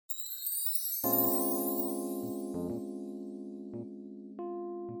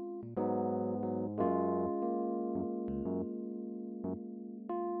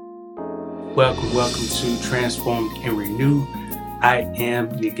Welcome to Transformed and Renew. I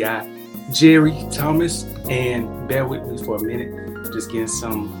am your guy, Jerry Thomas, and bear with me for a minute. Just getting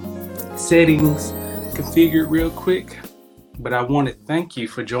some settings configured real quick. But I want to thank you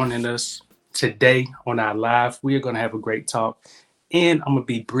for joining us today on our live. We are going to have a great talk, and I'm going to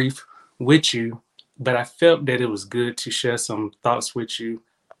be brief with you. But I felt that it was good to share some thoughts with you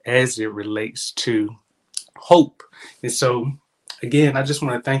as it relates to hope. And so, again, I just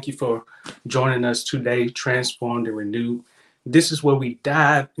want to thank you for joining us today, Transformed and Renewed. This is where we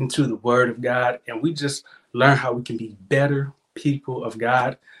dive into the Word of God and we just learn how we can be better people of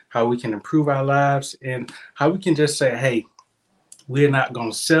God, how we can improve our lives, and how we can just say, hey, we're not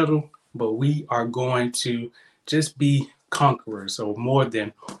going to settle, but we are going to just be conquerors or more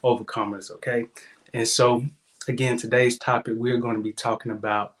than overcomers, okay? And so, again, today's topic, we're going to be talking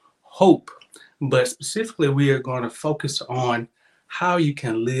about hope, but specifically, we are going to focus on how you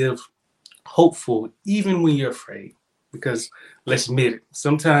can live hopeful even when you're afraid. Because let's admit it,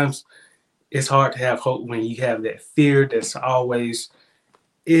 sometimes it's hard to have hope when you have that fear that's always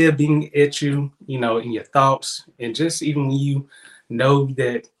being at you, in your thoughts. And just even when you know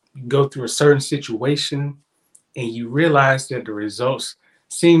that you go through a certain situation and you realize that the results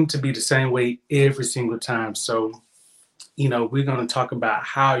seem to be the same way every single time. So, we're going to talk about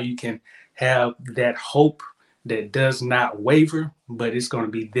how you can have that hope that does not waver, but it's going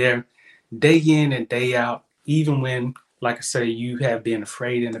to be there day in and day out, even when, like I say, you have been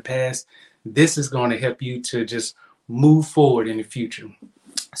afraid in the past. This is going to help you to just move forward in the future.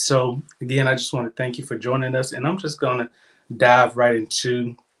 So, again, I just want to thank you for joining us, and I'm just going to dive right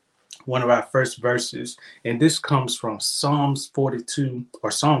into one of our first verses, and this comes from Psalms 42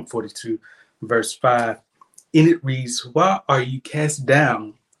 or Psalm 42, verse 5. And it reads, why are you cast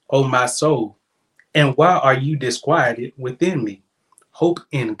down, O my soul? And why are you disquieted within me? Hope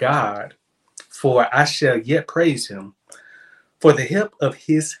in God, for I shall yet praise him for the help of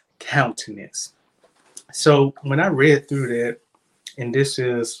his countenance. So when I read through that, and this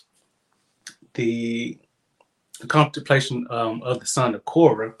is the contemplation of the son of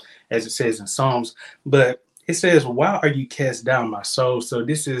Korah, as it says in Psalms, but it says, why are you cast down, my soul? So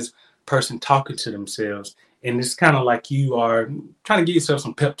this is person talking to themselves, and it's kind of like you are trying to give yourself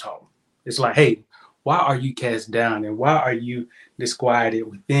some pep talk. It's like, hey, why are you cast down, and why are you disquieted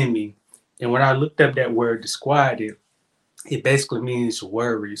within me? And when I looked up that word disquieted, it basically means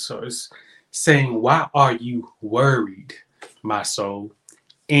worry. So it's saying, why are you worried, my soul?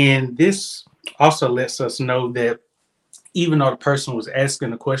 And this also lets us know that even though the person was asking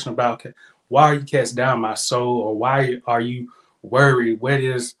the question about, okay, why are you cast down, my soul, or why are you worried? What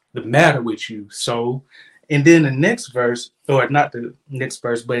is the matter with you, soul? And then the next verse, or not the next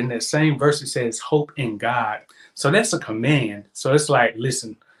verse, but in that same verse, it says, hope in God. So that's a command. So it's like,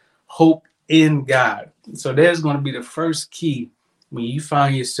 listen, hope in God. So there's going to be the first key when you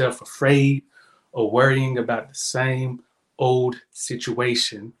find yourself afraid or worrying about the same old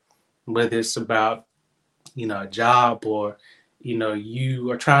situation, whether it's about a job, or you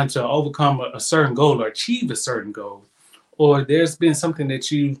are trying to overcome a certain goal or achieve a certain goal, or there's been something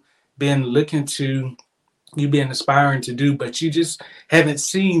that you've been aspiring to do, but you just haven't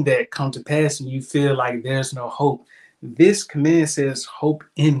seen that come to pass and you feel like there's no hope. This command says hope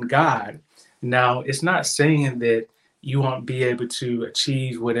in God. Now, it's not saying that you won't be able to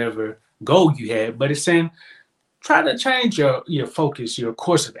achieve whatever goal you had, but it's saying try to change your focus, your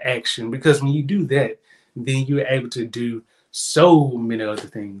course of action, because when you do that, then you're able to do so many other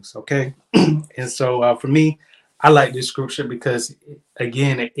things. Okay. And so for me, I like this scripture because,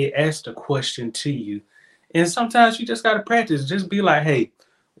 again, it asks a question to you. And sometimes you just got to practice. Just be like, hey,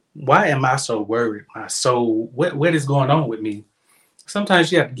 why am I so worried? My soul, what is going on with me?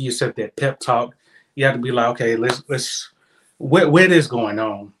 Sometimes you have to give yourself that pep talk. You have to be like, okay, let's what is going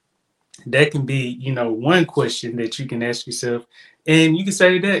on? That can be, one question that you can ask yourself. And you can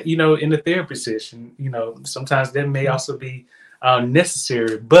say that, in the therapy session, sometimes that may also be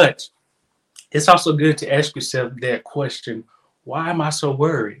necessary, but it's also good to ask yourself that question, why am I so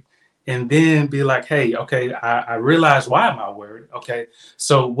worried? And then be like, hey, okay, I realize why am I worried? Okay,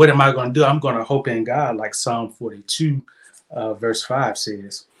 so what am I going to do? I'm going to hope in God, like Psalm 42, verse 5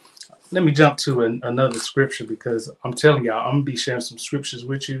 says. Let me jump to another scripture, because I'm telling y'all, I'm going to be sharing some scriptures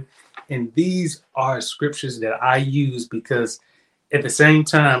with you. And these are scriptures that I use because at the same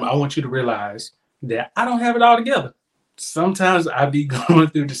time, I want you to realize that I don't have it all together. Sometimes I be going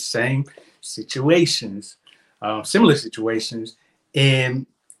through the same situations, similar situations, and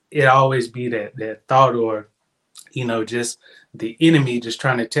it always be that thought, or just the enemy just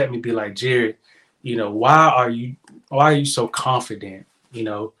trying to tell me, be like, Jared, why are you so confident?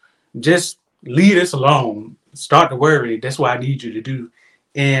 Just leave this alone. Start to worry. That's what I need you to do.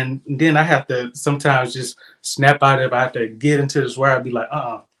 And then I have to sometimes just snap out of it. I have to get into this word. I'd be like,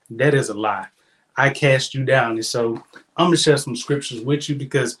 that is a lie. I cast you down. And so I'm going to share some scriptures with you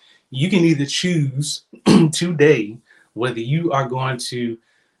because you can either choose today whether you are going to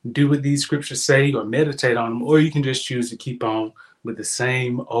do what these scriptures say or meditate on them, or you can just choose to keep on with the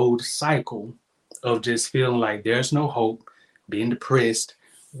same old cycle of just feeling like there's no hope, being depressed.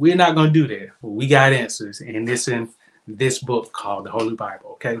 We're not going to do that. We got answers, and it's in this book called the Holy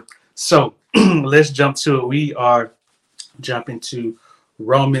Bible. Okay, so let's jump to it. We are jumping to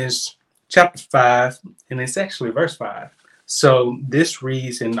Romans chapter 5, and it's actually verse 5. So this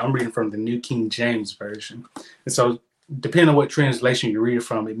reads, and I'm reading from the New King James Version. And so depending on what translation you read it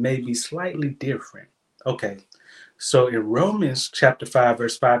from, it may be slightly different. Okay, so in Romans chapter 5,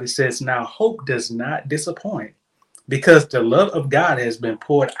 verse 5, it says, now hope does not disappoint because the love of God has been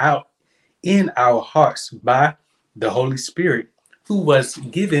poured out in our hearts by the Holy Spirit who was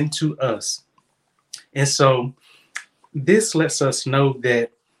given to us. And so this lets us know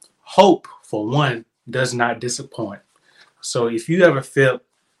that hope, for one, does not disappoint. So if you ever felt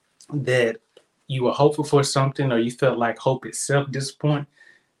that you were hopeful for something or you felt like hope itself disappoint,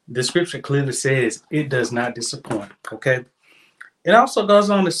 the scripture clearly says it does not disappoint. Okay. It also goes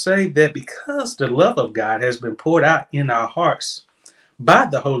on to say that because the love of God has been poured out in our hearts by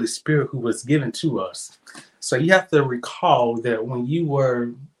the Holy Spirit who was given to us. So you have to recall that when you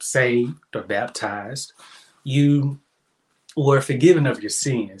were saved or baptized, you were forgiven of your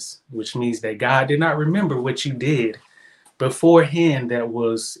sins, which means that God did not remember what you did beforehand that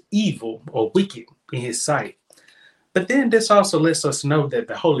was evil or wicked in his sight. But then this also lets us know that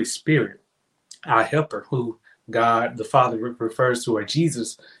the Holy Spirit, our helper, who God the Father refers to, or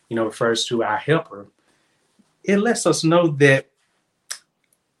Jesus, refers to, our helper, it lets us know that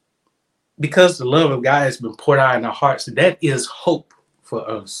because the love of God has been poured out in our hearts, that is hope for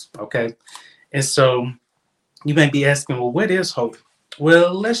us. Okay. And so you may be asking, well, what is hope?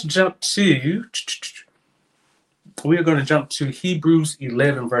 Well, we're going to jump to Hebrews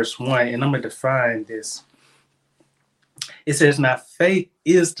 11, verse 1, and I'm going to define this. It says, now faith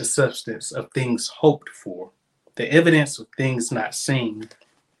is the substance of things hoped for, the evidence of things not seen.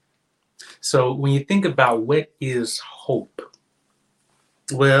 So when you think about what is hope,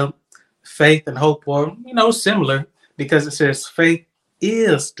 well, faith and hope are, similar because it says faith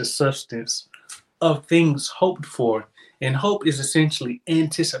is the substance of things hoped for. And hope is essentially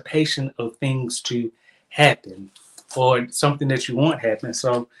anticipation of things to happen or something that you want happen.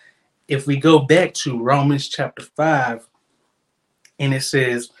 So if we go back to Romans chapter 5, and it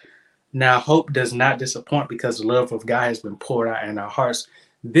says, now hope does not disappoint because the love of God has been poured out in our hearts.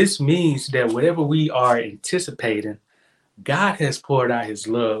 This means that whatever we are anticipating, God has poured out his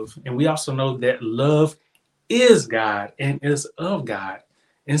love. And we also know that love is God and is of God.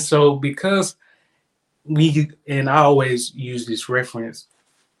 And so because I always use this reference,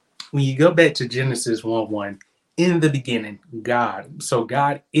 when you go back to Genesis 1:1, in the beginning, God. So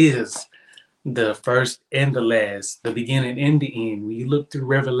God is the first and the last, the beginning and the end. When you look through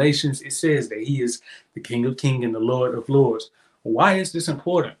Revelations, it says that he is the King of Kings and the Lord of Lords. Why is this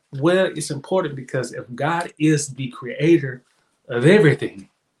important? Well, it's important because if God is the creator of everything,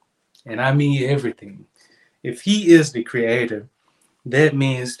 and I mean everything, if he is the creator, that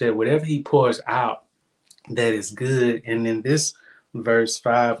means that whatever he pours out, that is good. And in this verse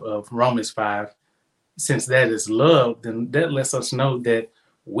 5 of Romans 5, since that is love, then that lets us know that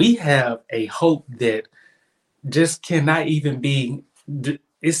we have a hope that just cannot even be,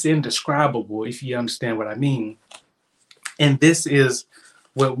 it's indescribable, if you understand what I mean. And this is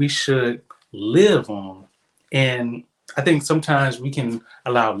what we should live on. And I think sometimes we can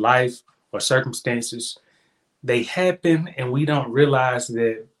allow life or circumstances, they happen and we don't realize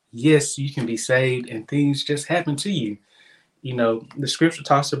that, yes, you can be saved and things just happen to you. The scripture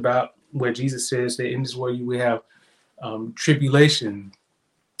talks about where Jesus says that in this world you will have tribulation,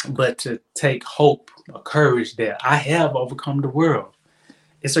 but to take hope or courage that I have overcome the world.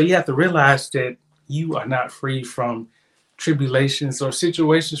 And so you have to realize that you are not free from tribulations or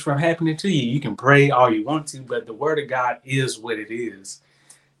situations from happening to you. You can pray all you want to, but the word of God is what it is.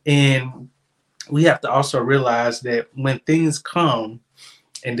 And we have to also realize that when things come,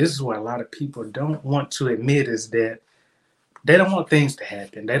 and this is what a lot of people don't want to admit, is that they don't want things to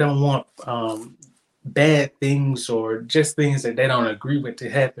happen. They don't want bad things or just things that they don't agree with to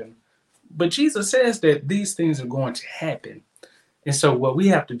happen. But Jesus says that these things are going to happen. And so what we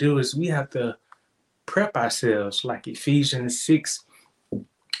have to do is we have to prep ourselves, like Ephesians 6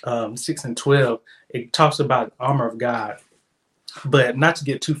 and 12. It talks about the armor of God. But not to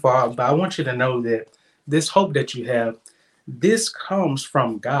get too far, but I want you to know that this hope that you have, this comes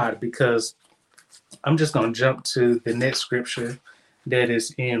from God, because I'm just going to jump to the next scripture that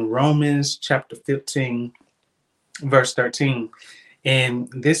is in Romans chapter 15, verse 13. And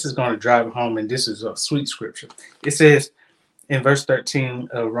this is going to drive it home, and this is a sweet scripture. It says in verse 13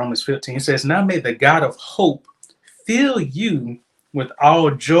 of Romans 15, it says, "Now may the God of hope fill you with all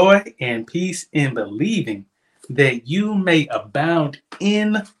joy and peace in believing, that you may abound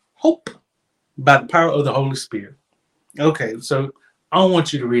in hope by the power of the Holy Spirit." Okay, so I don't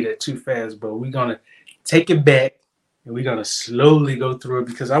want you to read it too fast, but we're going to take it back and we're going to slowly go through it,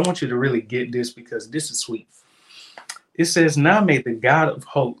 because I want you to really get this, because this is sweet. It says, "Now may the God of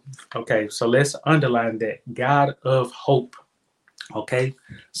hope." Okay, so let's underline that. God of hope. Okay,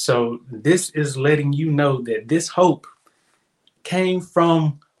 so this is letting you know that this hope came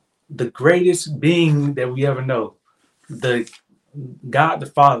from the greatest being that we ever know, the God the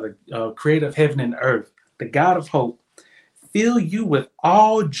Father, creator of heaven and earth, the God of hope, fill you with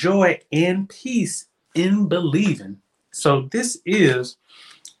all joy and peace in believing. So this is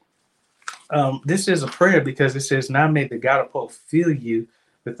a prayer, because it says, "Now may the God of hope fill you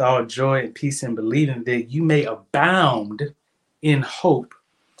with all joy and peace in believing, that you may abound in hope."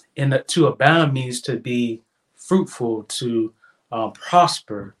 And to abound means to be fruitful, to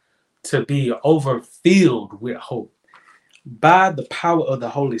prosper, to be overfilled with hope by the power of the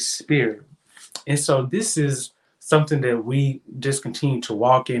Holy Spirit. And so this is something that we just continue to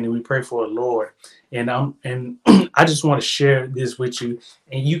walk in, and we pray for the Lord. And I just want to share this with you,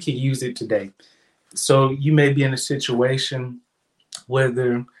 and you can use it today. So you may be in a situation,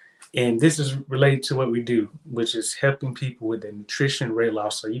 whether, and this is related to what we do, which is helping people with their nutrition weight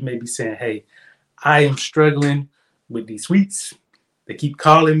loss. So you may be saying, "Hey, I am struggling with these sweets. They keep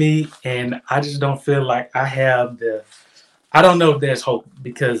calling me, and I just don't feel like I don't know if there's hope,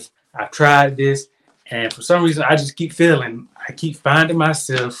 because I've tried this, and for some reason I just keep I keep finding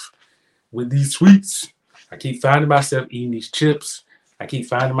myself with these sweets. I keep finding myself eating these chips. I keep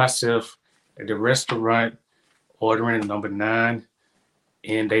finding myself at the restaurant ordering number 9,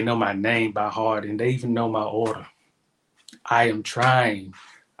 and they know my name by heart, and they even know my order. I am trying.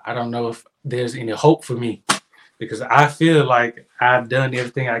 I don't know if there's any hope for me, because I feel like I've done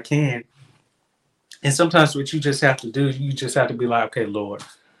everything I can." And sometimes what you just have to do, you just have to be like, "Okay, Lord,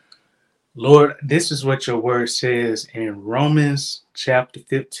 this is what your word says in Romans chapter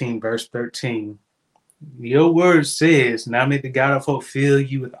 15, verse 13. Your word says, 'Now may the God of hope fill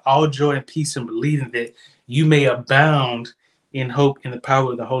you with all joy and peace in believing, that you may abound in hope in the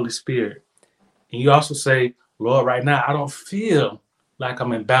power of the Holy Spirit.'" And you also say, "Lord, right now I don't feel like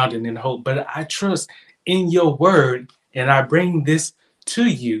I'm abounding in hope, but I trust in your word, and I bring this to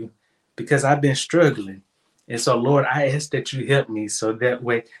you because I've been struggling. And so, Lord, I ask that you help me, so that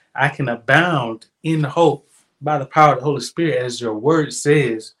way I can abound in hope by the power of the Holy Spirit, as your word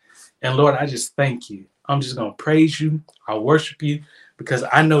says." And Lord, I just thank you. I'm just going to praise you. I worship you, because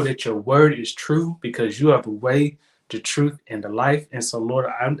I know that your word is true, because you are the way, the truth, and the life. And so, Lord,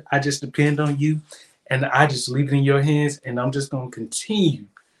 I just depend on you, and I just leave it in your hands. And I'm just going to continue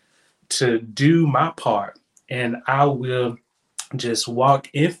to do my part. And I will just walk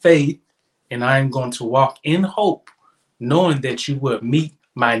in faith, and I am going to walk in hope, knowing that you will meet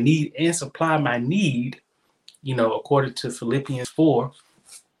my need and supply my need, according to Philippians 4.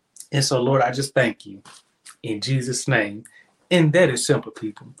 And so, Lord, I just thank you in Jesus' name. And that is simple,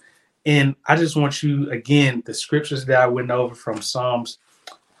 people. And I just want you, again, the scriptures that I went over from Psalms,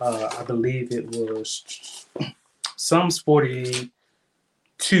 I believe it was Psalms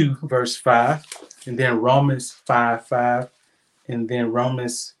 42, verse 5, and then Romans 5:5, and then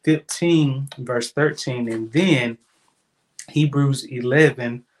Romans 15, verse 13, and then Hebrews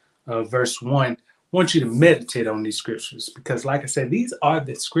 11, verse 1. I want you to meditate on these scriptures, because, like I said, these are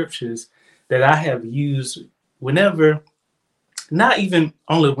the scriptures that I have used whenever, not even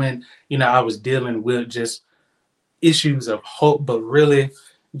only when, I was dealing with just issues of hope, but really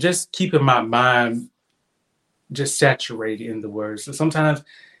just keeping my mind just saturated in the words. So sometimes,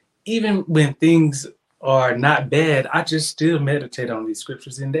 even when things are not bad, I just still meditate on these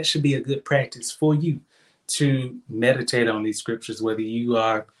scriptures. And that should be a good practice for you, to meditate on these scriptures, whether you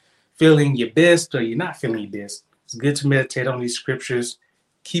are feeling your best or you're not feeling your best. It's good to meditate on these scriptures.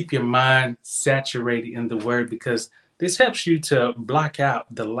 Keep your mind saturated in the word, because this helps you to block out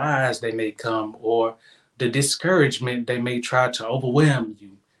the lies they may come, or the discouragement they may try to overwhelm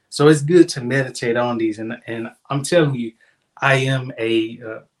you. So it's good to meditate on these. And I'm telling you, I am a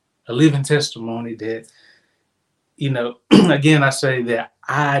living testimony that, again, I say that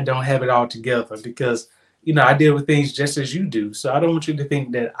I don't have it all together, because I deal with things just as you do. So I don't want you to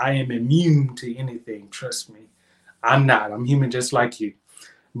think that I am immune to anything. Trust me, I'm not. I'm human just like you.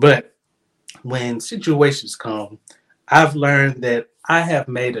 But when situations come, I've learned that I have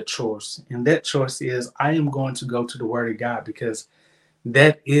made a choice. And that choice is I am going to go to the Word of God because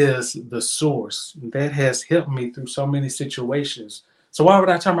that is the source that has helped me through so many situations. So why would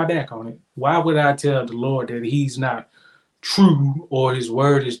I turn my back on it? Why would I tell the Lord that He's not true or His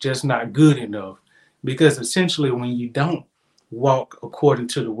word is just not good enough? Because essentially, when you don't walk according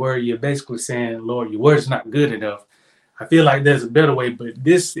to the word, you're basically saying, Lord, your word is not good enough. I feel like there's a better way, but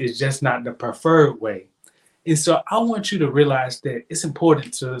this is just not the preferred way. And so I want you to realize that it's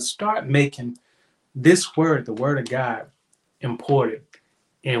important to start making this word, the word of God, important.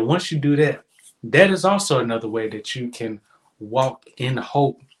 And once you do that, that is also another way that you can walk in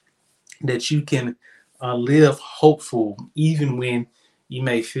hope, that you can live hopeful, even when you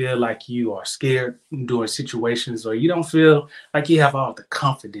may feel like you are scared during situations or you don't feel like you have all the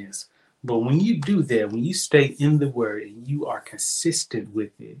confidence. But when you do that, when you stay in the word and you are consistent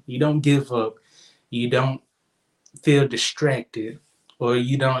with it, you don't give up, you don't feel distracted, or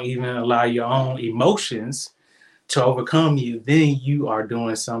you don't even allow your own emotions to overcome you, then you are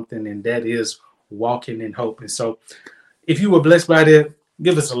doing something, and that is walking in hope. And so, if you were blessed by that,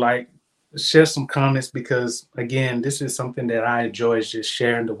 give us a like, share some comments, because again, this is something that I enjoy, is just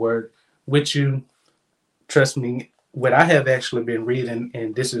sharing the word with you. Trust me, what I have actually been reading,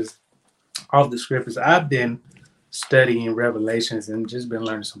 and this is all the scriptures, I've been studying Revelations and just been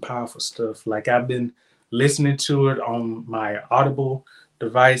learning some powerful stuff. Like I've been listening to it on my Audible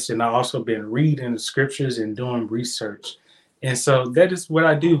device, and I've also been reading the scriptures and doing research. And so that is what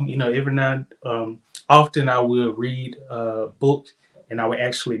I do. Every now often I will read a book and I will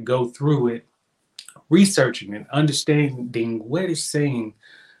actually go through it, researching and understanding what it's saying,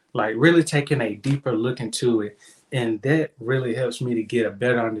 like really taking a deeper look into it. And that really helps me to get a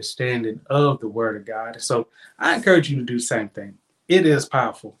better understanding of the Word of God. So I encourage you to do the same thing. It is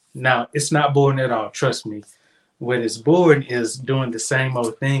powerful. Now, it's not boring at all. Trust me. What is boring is doing the same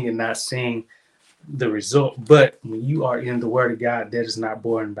old thing and not seeing the result. But when you are in the Word of God, that is not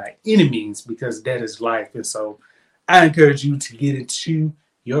boring by any means, because that is life. And so I encourage you to get into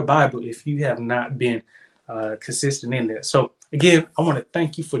your Bible if you have not been consistent in that. So again, I want to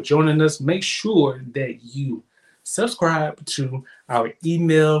thank you for joining us. Make sure that you subscribe to our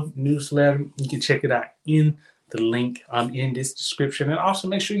email newsletter. You can check it out in the link in this description. And also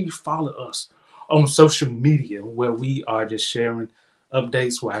make sure you follow us on social media, where we are just sharing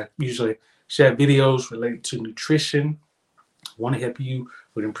updates, where I usually share videos related to nutrition. I want to help you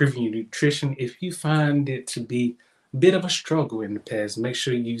with improving your nutrition. If you find it to be a bit of a struggle in the past, make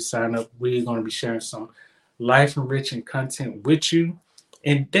sure you sign up. We're going to be sharing some life enriching content with you,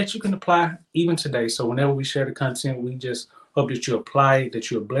 and that you can apply even today. So whenever we share the content, we just hope that you apply it, that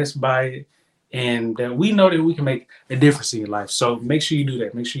you're blessed by it, and that we know that we can make a difference in your life. So make sure you do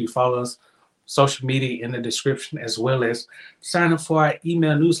that. Make sure you follow us, social media in the description, as well as sign up for our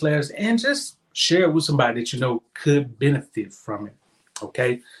email newsletters and just share it with somebody that you know could benefit from it.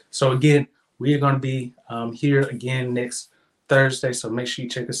 Okay. So again, we are going to be here again next Thursday. So make sure you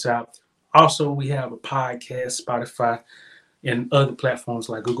check us out. Also, we have a podcast, Spotify, and other platforms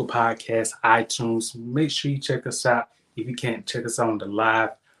like Google Podcasts, iTunes. Make sure you check us out if you can't check us on the live.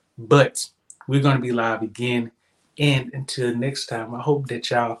 But we're going to be live again. And until next time, I hope that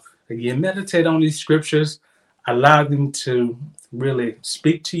y'all, again, meditate on these scriptures, allow them to really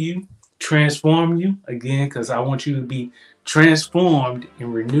speak to you, transform you, again, because I want you to be transformed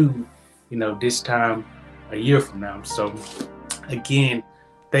and renewed, this time a year from now. So, again,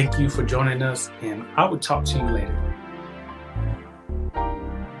 thank you for joining us, and I will talk to you later.